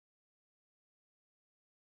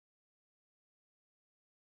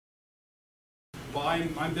Well,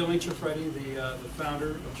 I'm Bill Cioffredi, the founder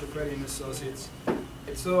of Cioffredi and Associates.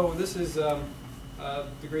 And so this is the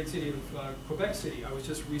great city of Quebec City. I was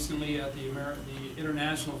just recently at the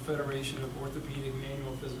International Federation of Orthopedic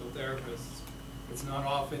Manual Physical Therapists. It's not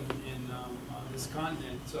often on this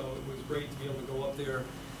continent, so it was great to be able to go up there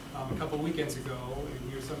a couple of weekends ago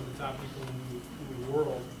and hear some of the top people in the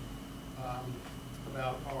world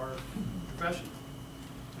about our profession.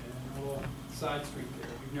 And a little side street there.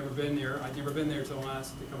 If you've never been there, I'd never been there until a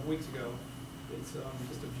couple weeks ago. It's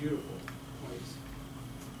just a beautiful place.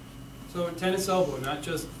 So tennis elbow, not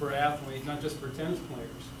just for athletes, not just for tennis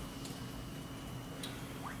players.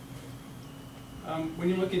 When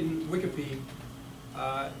you look in Wikipedia,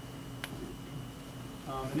 the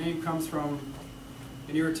name comes from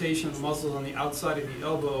an irritation of the muscles on the outside of the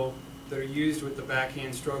elbow that are used with the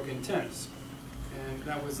backhand stroke in tennis. And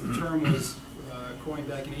the term was coined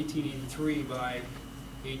back in 1883 by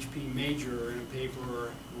H.P. Major in a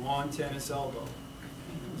paper, Lawn Tennis Elbow.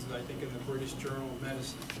 And it was, I think, in the British Journal of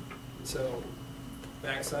Medicine. So,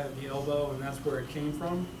 backside of the elbow, and that's where it came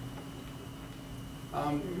from.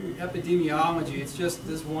 Epidemiology, it's just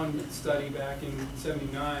this one study back in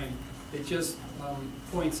 '79. It just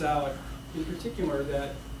points out, in particular,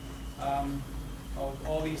 that of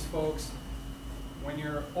all these folks, when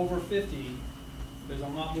you're over 50, there's a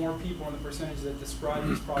lot more people in the percentage that describe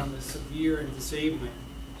this problem as severe and disabling.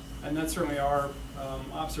 And that's certainly our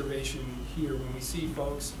observation here when we see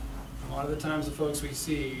folks. A lot of the times the folks we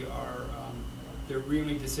see are, they're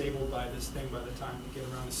really disabled by this thing by the time they get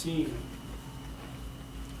around the scene.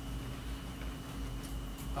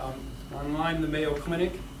 Online in the Mayo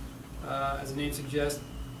Clinic, as the name suggests,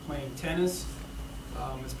 playing tennis,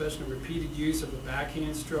 especially repeated use of the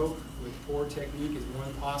backhand stroke with poor technique is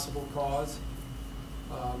one possible cause.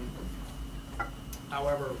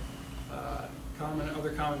 However,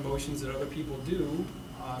 other common motions that other people do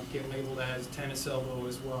get labeled as tennis elbow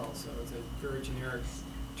as well. So it's a very generic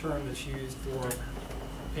term that's used for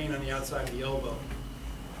pain on the outside of the elbow.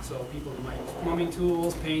 So people who might use plumbing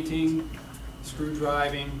tools, painting, screw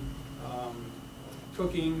driving,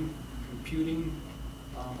 cooking, computing,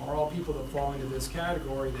 are all people that fall into this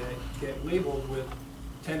category that get labeled with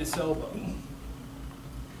tennis elbow.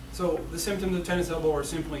 So the symptoms of tennis elbow are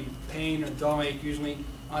simply pain or dull ache, usually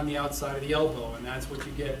on the outside of the elbow, and that's what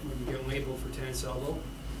you get when you get labeled for tennis elbow.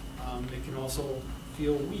 It can also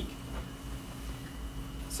feel weak.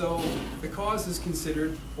 So the cause is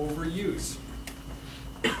considered overuse.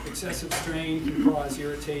 Excessive strain can cause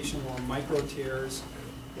irritation or micro tears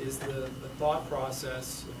is the thought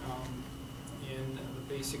process in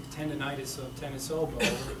the basic tendinitis of tennis elbow.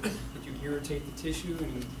 That you irritate the tissue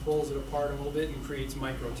and it pulls it apart a little bit and creates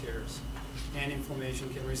micro tears, and inflammation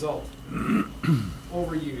can result.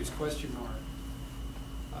 Overuse, question mark.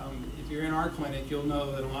 If you're in our clinic, you'll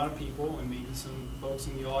know that a lot of people, and maybe some folks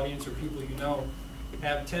in the audience or people you know,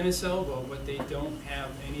 have tennis elbow, but they don't have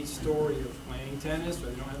any story of playing tennis, or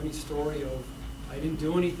they don't have any story of, I didn't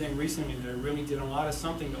do anything recently that I really did a lot of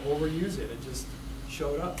something to overuse it. It just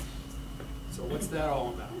showed up. So what's that all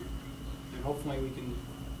about? And hopefully we can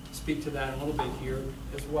speak to that a little bit here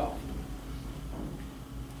as well.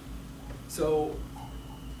 So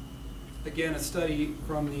again, a study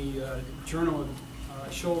from the Journal of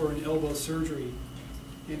Shoulder and Elbow Surgery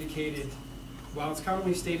indicated, while it's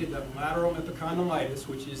commonly stated that lateral epicondylitis,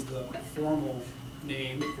 which is the formal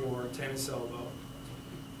name for tennis elbow,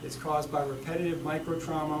 is caused by repetitive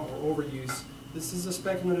microtrauma or overuse, this is a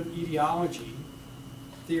speculative etiology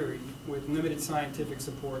theory with limited scientific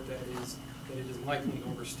support that it is likely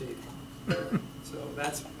overstated. So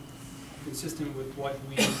that's consistent with what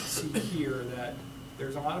we see here, that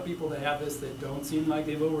there's a lot of people that have this that don't seem like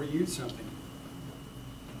they've overused something.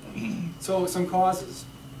 So some causes.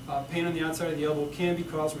 Pain on the outside of the elbow can be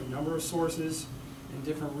caused from a number of sources and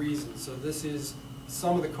different reasons. So this is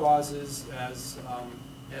some of the causes as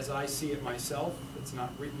I see it myself. It's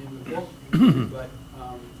not written in the book, but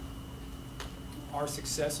our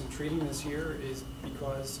success in treating this here is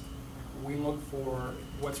because we look for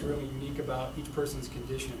what's really unique about each person's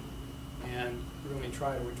condition and really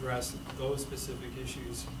try to address those specific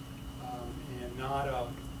issues, and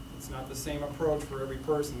it's not the same approach for every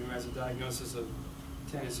person who has a diagnosis of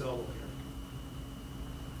tennis elbow here.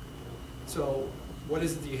 So what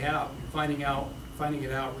is it that you have? Finding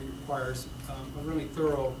it out requires a really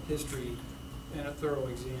thorough history and a thorough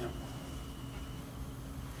exam.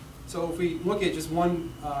 So if we look at just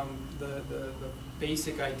one, the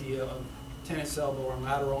basic idea of tennis elbow or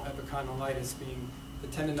lateral epicondylitis being the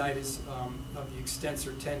tendinitis of the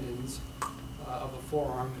extensor tendons of the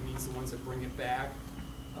forearm, that means the ones that bring it back,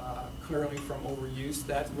 clearly from overuse,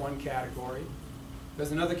 that's one category.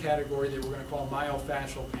 There's another category that we're going to call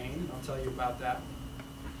myofascial pain. I'll tell you about that.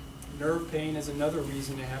 Nerve pain is another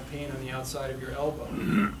reason to have pain on the outside of your elbow.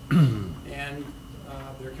 And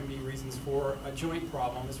there can be reasons for a joint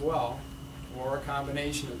problem as well, or a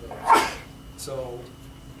combination of those. So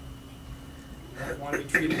you don't want to be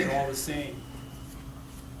treating it all the same.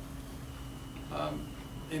 An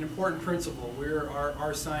important principle,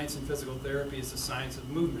 our science in physical therapy is the science of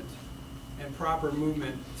movement. And proper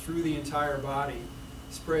movement through the entire body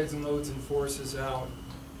spreads and loads and forces out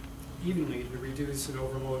evenly to reduce an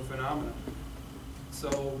overload phenomenon.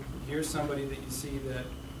 So here's somebody that you see that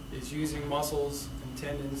is using muscles and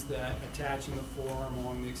tendons that attach in the forearm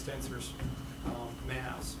along the extensor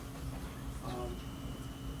mass.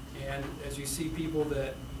 And as you see people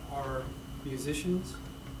that are musicians,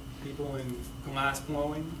 people in glass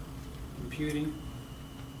blowing, computing,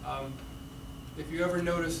 if you ever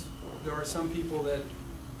notice, there are some people that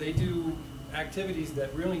they do activities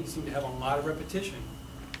that really seem to have a lot of repetition,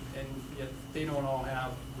 and yet they don't all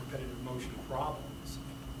have repetitive motion problems.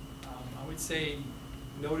 I would say,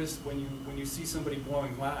 notice when you see somebody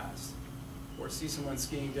blowing glass, or see someone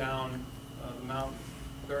skiing down the mountain,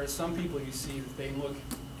 there are some people you see that they look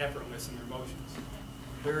effortless in their motions,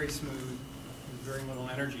 very smooth, with very little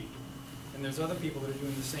energy. And there's other people that are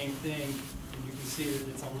doing the same thing, and you can see that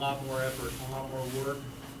it's a lot more effort, a lot more work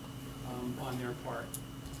on their part.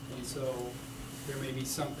 And so there may be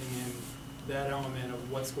something in that element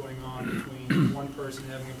of what's going on between one person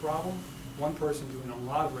having a problem, one person doing a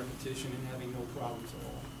lot of repetition and having no problems at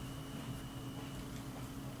all.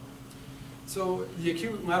 So the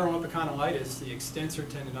acute lateral epicondylitis, the extensor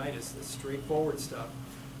tendonitis, the straightforward stuff.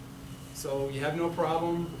 So you have no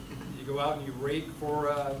problem, you go out and you rake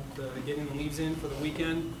for getting the leaves in for the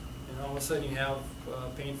weekend, and all of a sudden you have a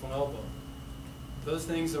painful elbow. Those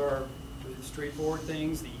things are the straightforward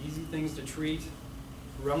things, the easy things to treat.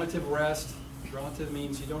 Relative rest. Relative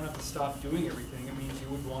means you don't have to stop doing everything. It means you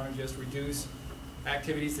would want to just reduce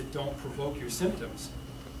activities that don't provoke your symptoms.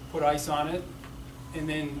 Put ice on it, and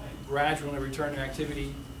then gradually return to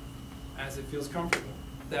activity as it feels comfortable.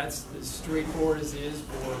 That's as straightforward as it is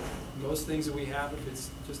for most things that we have. If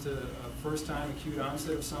it's just a first-time acute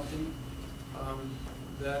onset of something,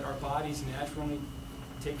 that our bodies naturally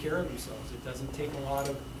take care of themselves. It doesn't take a lot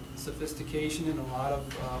of sophistication and a lot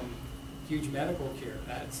of huge medical care.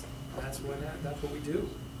 That's what we do.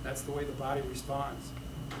 That's the way the body responds.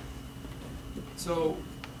 So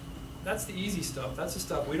that's the easy stuff. That's the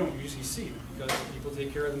stuff we don't usually see because people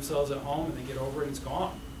take care of themselves at home and they get over it and it's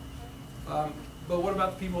gone. But what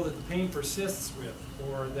about the people that the pain persists with,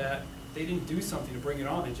 or that they didn't do something to bring it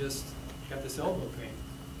on, they just got this elbow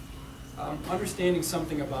pain? Understanding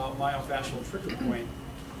something about myofascial trigger point,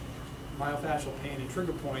 myofascial pain and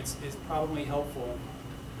trigger points is probably helpful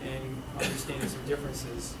in understanding some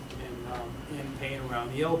differences in pain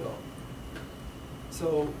around the elbow.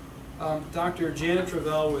 So Dr. Janet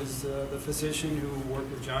Travell was the physician who worked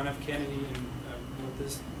with John F. Kennedy and wrote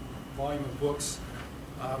this volume of books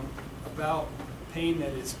about pain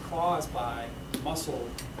that is caused by muscle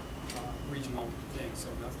regional things. So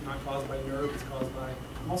that's not caused by nerve, it's caused by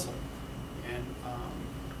muscle. And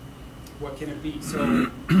what can it be? So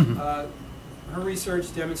her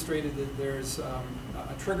research demonstrated that there's a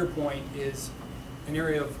trigger point is an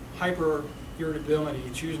area of hyper-irritability.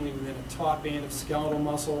 It's usually within a taut band of skeletal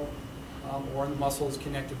muscle or in the muscle's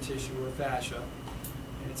connective tissue or fascia.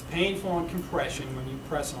 And it's painful on compression when you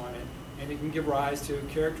press on it, and it can give rise to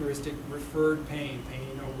characteristic referred pain,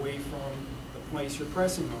 pain away from the place you're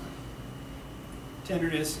pressing on.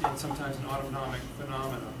 Tenderness and sometimes an autonomic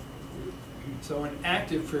phenomena. So an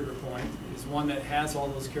active trigger point is one that has all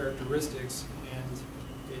those characteristics, and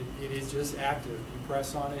it is just active. You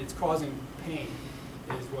press on it, it's causing pain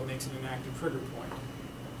is what makes it an active trigger point.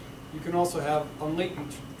 You can also have a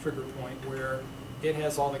latent trigger point where it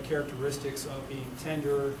has all the characteristics of being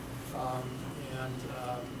tender and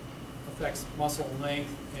affects muscle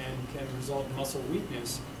length and can result in muscle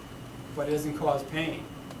weakness, but it doesn't cause pain.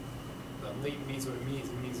 Latent means what it means.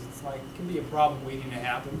 It means it's like, it can be a problem waiting to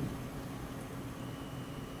happen.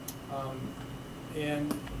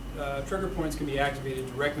 Trigger points can be activated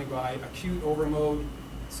directly by acute overload.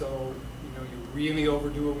 So, you really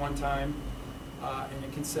overdo it one time, and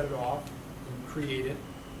it can set it off and create it.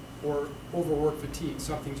 Or overwork fatigue,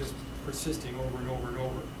 something just persisting over and over and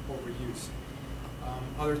over, overuse.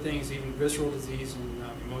 Other things, even visceral disease and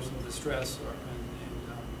emotional distress and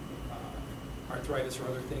arthritis or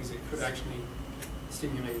other things that could actually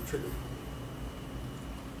stimulate a trigger.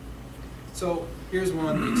 So here's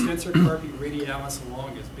one, the extensor carpi radialis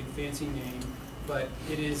longus, big fancy name, but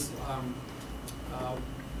it is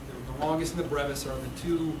the longest and the brevis are the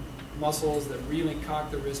two muscles that really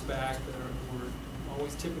cock the wrist back, that were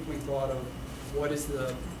always typically thought of. What is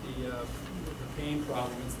the pain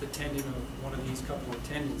problem? It's the tendon of one of these couple of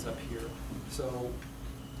tendons up here. So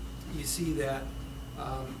you see that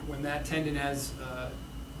when that tendon has,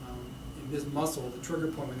 in this muscle, the trigger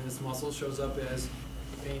point in this muscle shows up as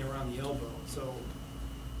pain around the elbow. So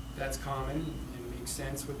that's common and makes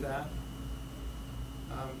sense with that.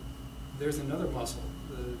 There's another muscle,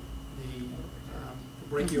 the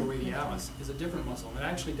brachioradialis is a different muscle, and it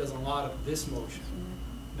actually does a lot of this motion,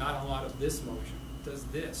 not a lot of this motion. It does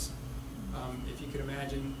this. If you could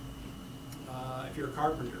imagine, if you're a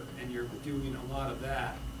carpenter and you're doing a lot of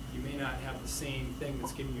that, you may not have the same thing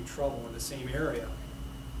that's giving you trouble in the same area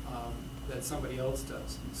that somebody else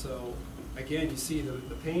does. So again, you see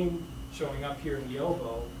the pain showing up here in the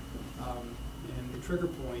elbow, and the trigger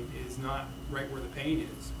point is not right where the pain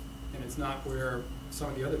is, and it's not where some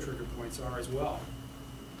of the other trigger points are as well.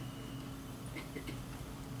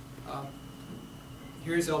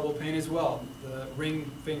 Here's elbow pain as well, the ring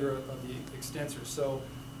finger of the extensor. So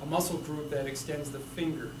a muscle group that extends the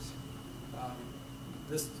fingers.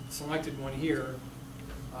 This selected one here,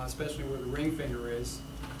 especially where the ring finger is,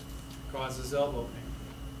 causes elbow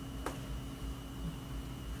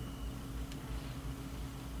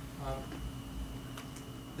pain.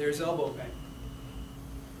 There's elbow pain.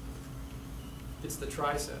 It's the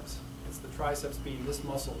triceps. It's the triceps being this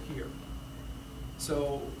muscle here.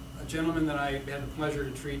 So a gentleman that I had the pleasure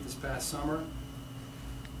to treat this past summer,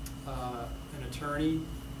 an attorney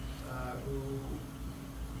who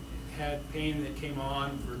had pain that came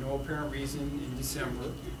on for no apparent reason in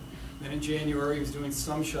December. Then in January he was doing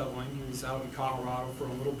some shoveling. He was out in Colorado for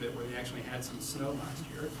a little bit where they actually had some snow last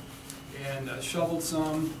year. And shoveled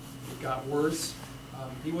some. It got worse.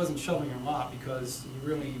 He wasn't shoveling a lot because he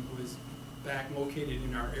really was back located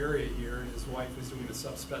in our area here, and his wife was doing a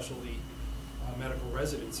subspecialty medical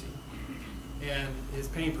residency. And his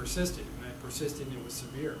pain persisted, and it persisted, and it was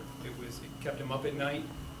severe. It kept him up at night.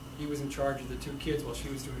 He was in charge of the two kids while she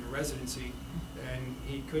was doing the residency, and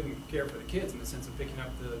he couldn't care for the kids in the sense of picking up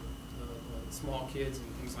the small kids and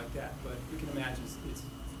things like that. But you can imagine it's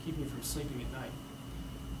keeping him from sleeping at night.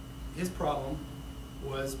 His problem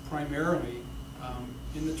was primarily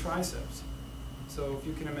in the triceps. So if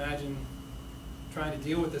you can imagine trying to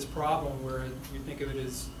deal with this problem where you think of it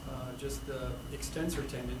as just the extensor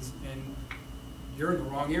tendons, and you're in the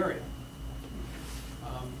wrong area.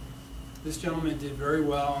 This gentleman did very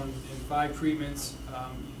well in 5 treatments.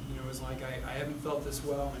 You know, it was like I haven't felt this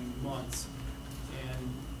well in months,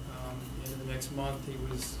 and in the next month he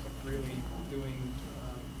was really doing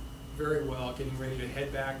very well, getting ready to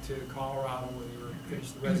head back to Colorado where they were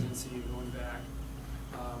finished the residency and going back,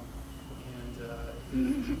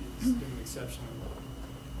 and he's doing exceptionally well.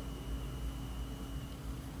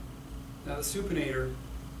 Now the supinator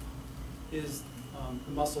is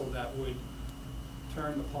the muscle that would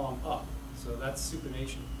turn the palm up, so that's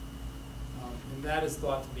supination. And that is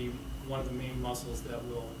thought to be one of the main muscles that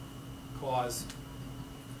will cause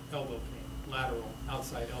elbow pain, lateral,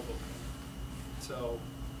 outside elbow pain. So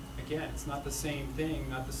again, it's not the same thing,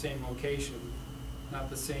 not the same location, not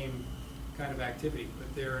the same kind of activity,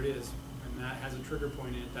 but there it is, and that has a trigger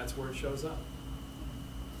point in it. That's where it shows up.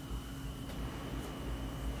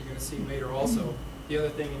 You're going to see later also, the other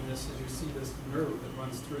thing in this is you see this nerve that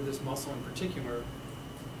runs through this muscle in particular,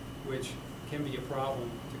 which can be a problem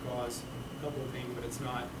to cause elbow pain, but it's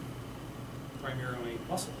not primarily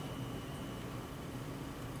muscle.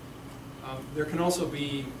 There can also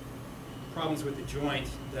be problems with the joint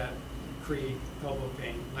that create elbow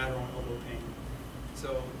pain, lateral elbow pain.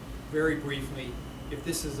 So very briefly, if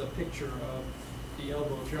this is a picture of the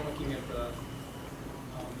elbow, if you're looking at the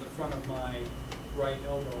front of my right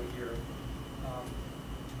elbow here,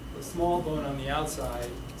 the small bone on the outside,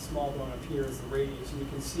 the small bone up here is the radius, and you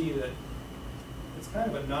can see that it's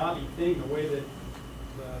kind of a knobby thing, the way that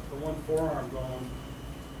the one forearm bone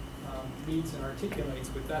meets and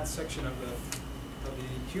articulates with that section of the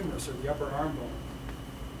humerus, or the upper arm bone.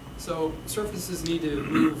 So surfaces need to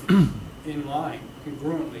move in line,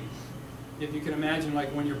 congruently. If you can imagine, like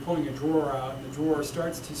when you're pulling a drawer out and the drawer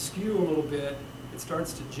starts to skew a little bit, it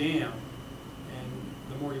starts to jam.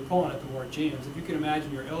 The more you pull on it, the more it jams. If you can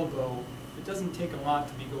imagine your elbow, it doesn't take a lot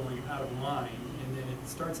to be going out of line, and then it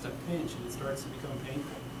starts to pinch and it starts to become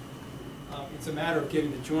painful. It's a matter of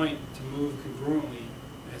getting the joint to move congruently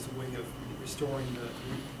as a way of restoring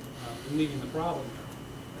relieving the problem.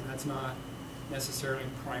 And that's not necessarily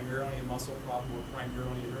primarily a muscle problem or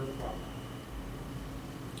primarily a nerve problem.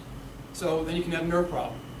 So then you can have a nerve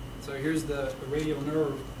problem. So here's the radial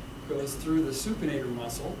nerve goes through the supinator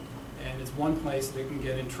muscle, and it's one place that it can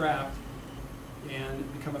get entrapped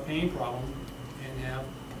and become a pain problem and have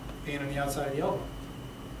pain on the outside of the elbow.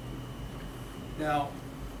 Now,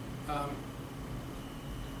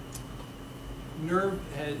 nerve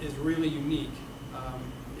is really unique.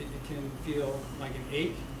 It can feel like an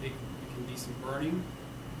ache. It can be some burning.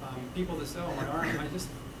 People that say, "Oh, my arm,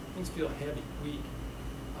 things feel heavy, weak."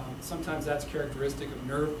 Sometimes that's characteristic of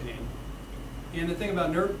nerve pain. And the thing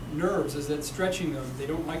about nerves is that stretching them, they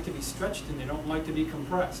don't like to be stretched and they don't like to be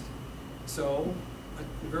compressed. So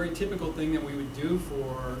a very typical thing that we would do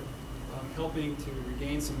for helping to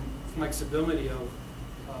regain some flexibility of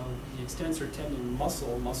the extensor tendon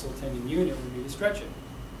muscle tendon unit would be to stretch it.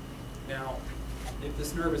 Now, if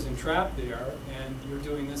this nerve is entrapped there and you're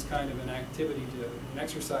doing this kind of an activity, an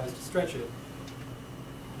exercise to stretch it,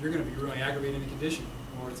 you're going to be really aggravating the condition,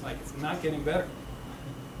 or it's like it's not getting better.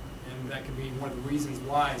 And that could be one of the reasons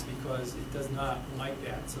why, is because it does not like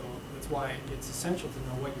that. So that's why it's essential to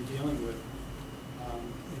know what you're dealing with,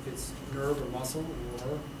 if it's nerve or muscle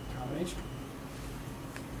or combination.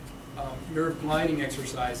 Nerve gliding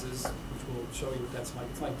exercises, which we'll show you what that's like.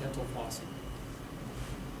 It's like dental flossing,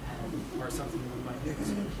 or something we might use.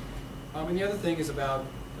 And the other thing is about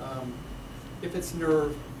if it's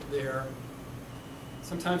nerve there,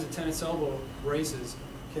 sometimes the tennis elbow braces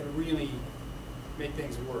can really make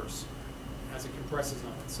things worse as it compresses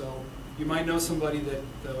on it. So you might know somebody that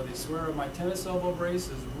they swear, "My tennis elbow brace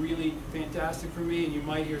is really fantastic for me," and you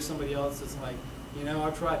might hear somebody else that's like, "You know,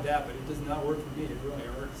 I've tried that, but it does not work for me. It really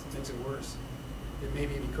hurts. It makes it worse." It may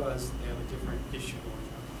be because they have a different issue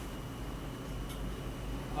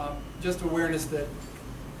going on. Just awareness that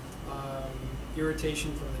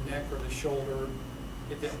irritation from the neck or the shoulder,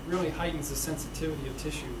 if it really heightens the sensitivity of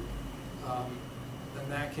tissue, then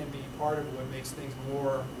that can be part of what makes things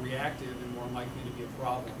more reactive and more likely to be a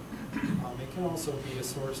problem. It can also be a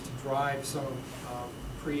source to drive some of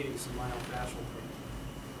creating some myofascial pain.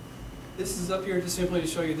 This is up here just simply to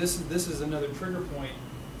show you this is another trigger point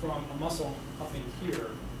from a muscle up in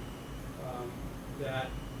here that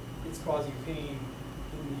it's causing pain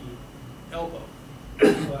in the elbow,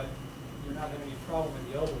 but you're not having any problem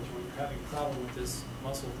in the elbow joint. You're having a problem with this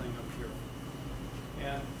muscle thing up here.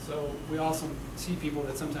 And so we also see people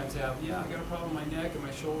that sometimes have, "Yeah, I got a problem in my neck and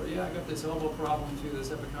my shoulder. Yeah, I got this elbow problem too, this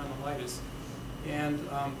epicondylitis." And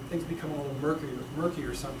things become a little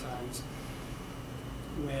murkier sometimes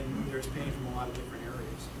when there's pain from a lot of different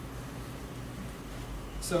areas.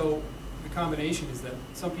 So the combination is that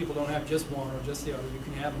some people don't have just one or just the other. You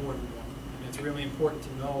can have more than one. And it's really important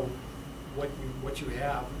to know what you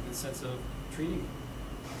have in the sense of treating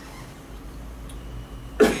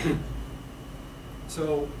it.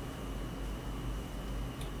 So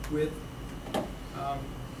with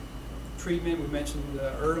treatment, we mentioned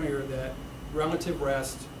earlier that relative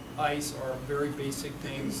rest, ice are very basic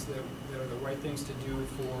things that are the right things to do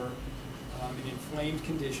for an inflamed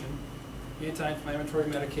condition. Anti-inflammatory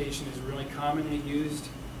medication is really commonly used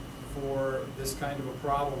for this kind of a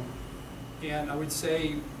problem. And I would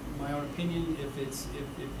say, my own opinion, if you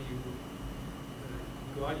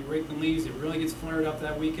go out, you rake the leaves, it really gets flared up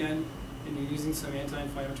that weekend, and you're using some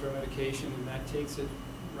anti-inflammatory medication, and that takes it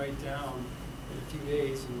right down in a few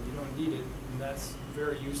days, and you don't need it, and that's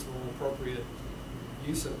very useful and appropriate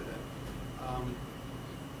use of it.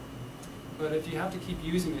 But if you have to keep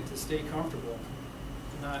using it to stay comfortable,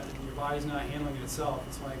 your body's not handling it itself,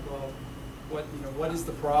 it's like, well, what is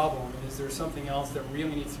the problem, and is there something else that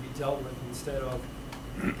really needs to be dealt with instead of,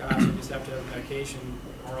 gosh, I just have to have medication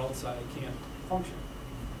or else I can't function.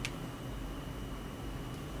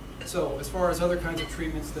 So as far as other kinds of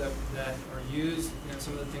treatments that are used,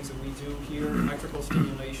 some of the things that we do here, electrical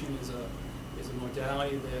stimulation is a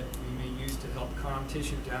modality that we may use to help calm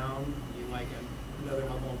tissue down, like another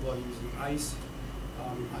level of blood using ice.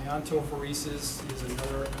 Iontophoresis is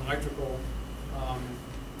another electrical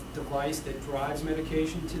device that drives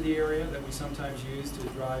medication to the area that we sometimes use to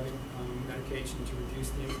drive medication to reduce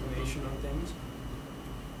the inflammation on things.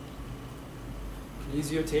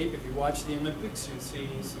 Kinesiotape, if you watch the Olympics, you'll see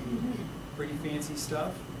some pretty fancy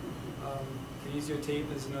stuff.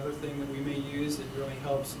 Kinesiotape is another thing that we may use. It really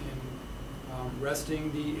helps in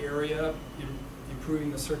resting the area,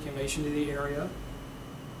 improving the circulation to the area.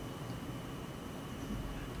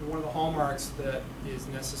 And one of the hallmarks that is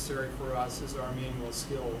necessary for us is our manual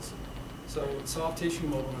skills. So soft tissue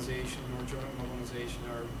mobilization or joint mobilization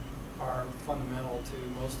are fundamental to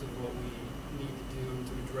most of what we need to do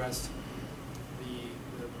to address the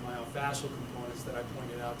myofascial components that I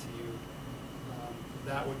pointed out to you.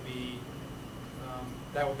 That would be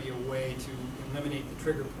a way to eliminate the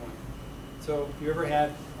trigger point. So if you ever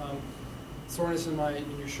had soreness in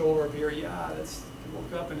your shoulder up here, yeah, I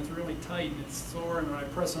woke up and it's really tight and it's sore, and when I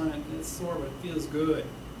press on it, it's sore, but it feels good.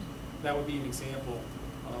 That would be an example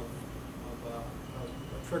of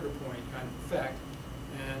a trigger point kind of effect,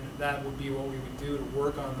 and that would be what we would do to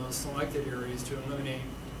work on those selected areas to eliminate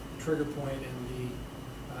the trigger point and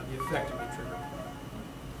the effect of the trigger point.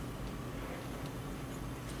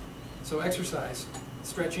 So exercise.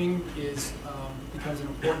 Stretching becomes an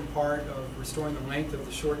important part of restoring the length of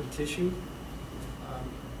the shortened tissue.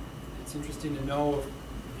 It's interesting to know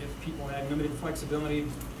if people had limited flexibility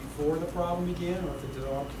before the problem began or if it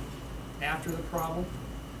developed after the problem,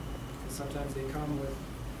 because sometimes they come with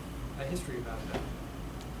a history about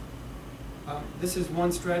that. This is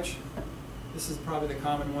one stretch. This is probably the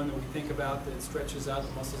common one that we think about that stretches out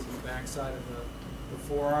the muscles in the backside of the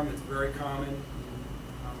forearm. It's very common.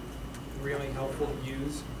 Really helpful to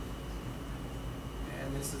use.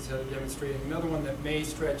 And this is demonstrating another one that may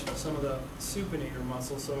stretch some of the supinator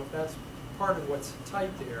muscle. So if that's part of what's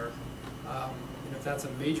tight there, and if that's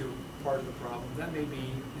a major part of the problem, that may be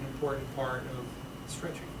an important part of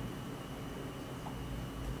stretching.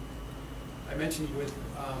 I mentioned with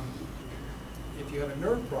if you have a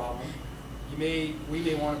nerve problem, we may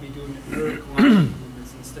want to be doing nerve gliding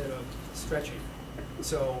movements instead of stretching.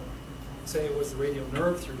 So say it was the radial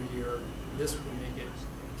nerve through here, this would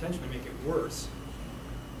potentially make it worse.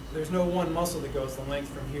 There's no one muscle that goes the length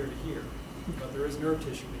from here to here, but there is nerve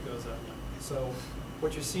tissue that goes that length. So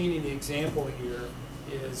what you're seeing in the example here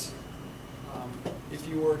is if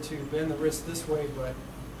you were to bend the wrist this way but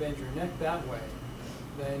bend your neck that way,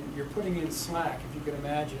 then you're putting in slack. If you can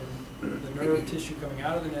imagine the nerve tissue coming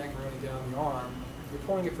out of the neck and running down the arm, you're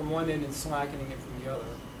pulling it from one end and slackening it from the other.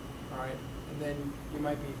 All right, and then you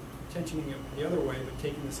might be tensioning it the other way, but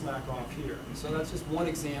taking the slack off here. So that's just one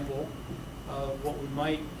example of what we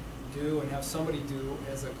might do and have somebody do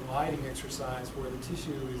as a gliding exercise where the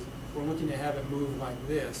tissue is, we're looking to have it move like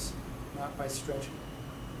this, not by stretching.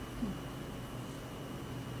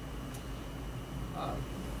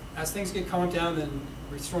 As things get calmed down, then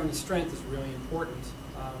restoring the strength is really important.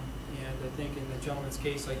 And I think in the gentleman's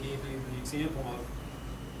case I gave you the example of,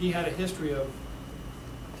 he had a history of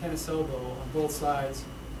tennis elbow on both sides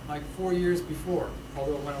like 4 years before,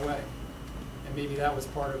 although it went away. And maybe that was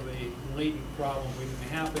part of a latent problem waiting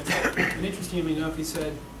to happen. And interestingly enough, he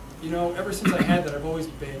said, ever since I had that, I've always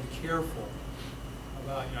been careful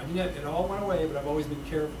about, it all went away, but I've always been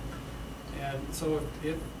careful. And so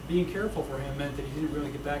if being careful for him meant that he didn't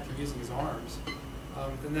really get back to using his arms,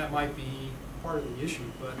 then that might be part of the issue.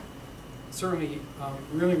 But certainly,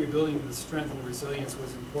 really rebuilding the strength and resilience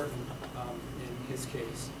was important in his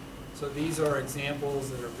case. So these are examples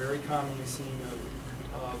that are very commonly seen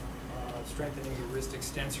of strengthening the wrist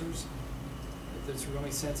extensors. If it's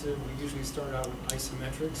really sensitive, we usually start out with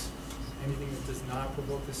isometrics, anything that does not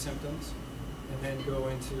provoke the symptoms, and then go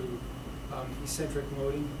into eccentric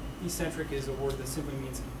loading. Eccentric is a word that simply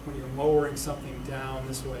means when you're lowering something down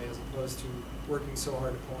this way as opposed to working so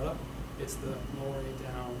hard to pull it up. It's the lowering it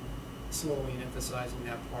down slowly and emphasizing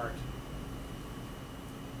that part.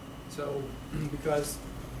 So because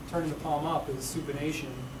turning the palm up is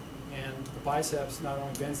supination, and the biceps not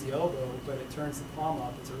only bends the elbow, but it turns the palm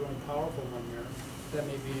up. It's a really powerful one there. That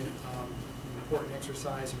may be an important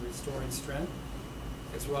exercise in restoring strength,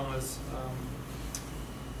 as well as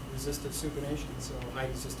resistive supination. So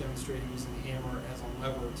Heidi's just demonstrating using the hammer as a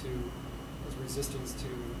lever as resistance to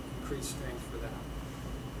increase strength for that.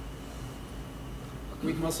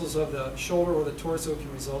 Weak muscles of the shoulder or the torso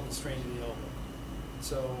can result in strain in the elbow.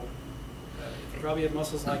 So if you probably have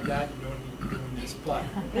muscles like that, you don't need to be doing this. But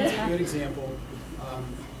it's a good example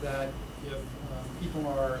that if people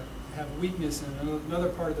have weakness in another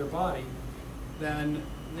part of their body, then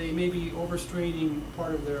they may be overstraining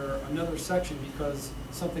part of another section because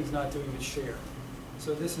something's not doing its share.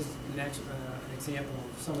 So this is an example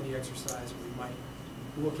of some of the exercise we might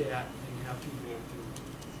look at and have people do.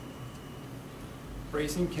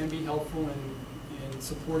 Bracing can be helpful in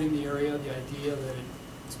supporting the area. The idea that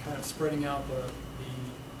it's kind of spreading out the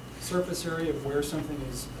surface area of where something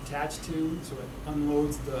is attached to, so it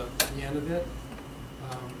unloads the end of it.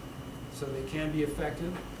 So they can be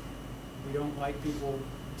effective. We don't like people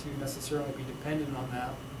to necessarily be dependent on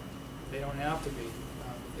that. They don't have to be.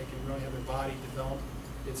 They can really have their body develop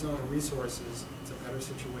its own resources. It's a better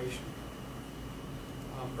situation.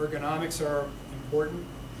 Ergonomics are important.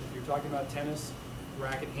 If you're talking about tennis,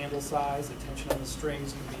 racket handle size, the tension on the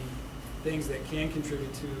strings can be things that can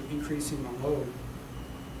contribute to increasing the load.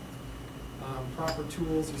 Proper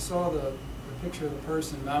tools. You saw the picture of the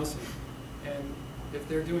person mousing, and if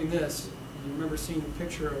they're doing this, you remember seeing the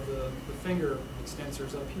picture of the finger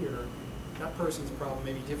extensors up here. That person's problem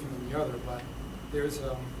may be different than the other, but there's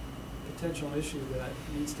a potential issue that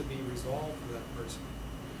needs to be resolved for that person.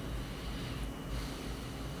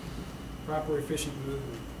 Proper efficient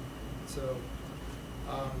movement. So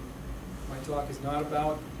my talk is not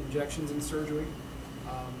about injections and surgery.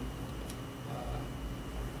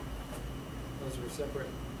 Those are separate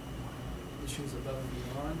issues above and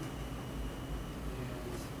beyond. And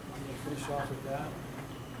I'm going to finish off with that.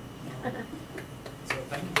 So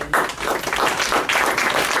thank you very much.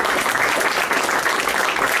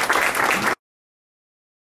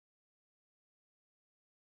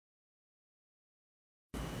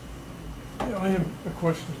 I have a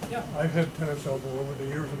question. Yeah. I've had tennis elbow over the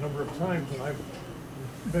years a number of times, and I've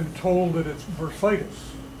been told that it's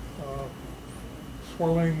bursitis,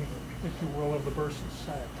 swelling, if you will, of the bursa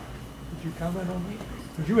sac. Did you comment on that?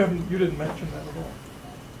 Because you didn't mention that at all.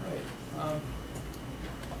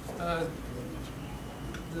 Right.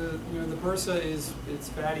 The bursa it's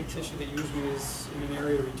fatty tissue that usually is in an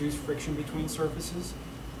area of reduced friction between surfaces.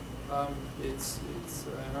 It's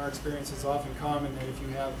in our experience, it's often common that if you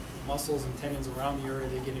have muscles and tendons around the area,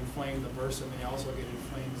 they get inflamed. The bursa may also get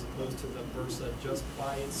inflamed as opposed to the bursa just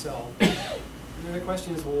by itself. And then the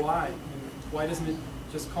question is, well, why? And why doesn't it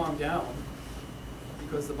just calm down?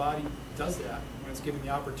 Because the body does that when it's given the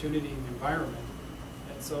opportunity and the environment.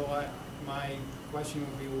 And so my question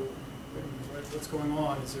would be, well, what's going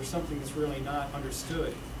on? Is there something that's really not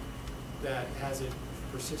understood that has it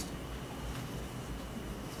persisting?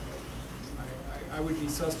 I would be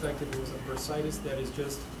suspect if it was a bursitis that is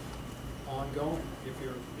just ongoing.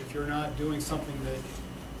 If you're not doing something that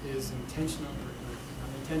is intentional or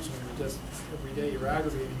unintentional, or just every day you're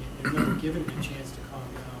aggravating it, you're never giving it a chance to calm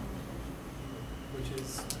down, which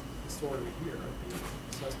is the story here. I'd be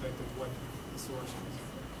suspect of what the source is.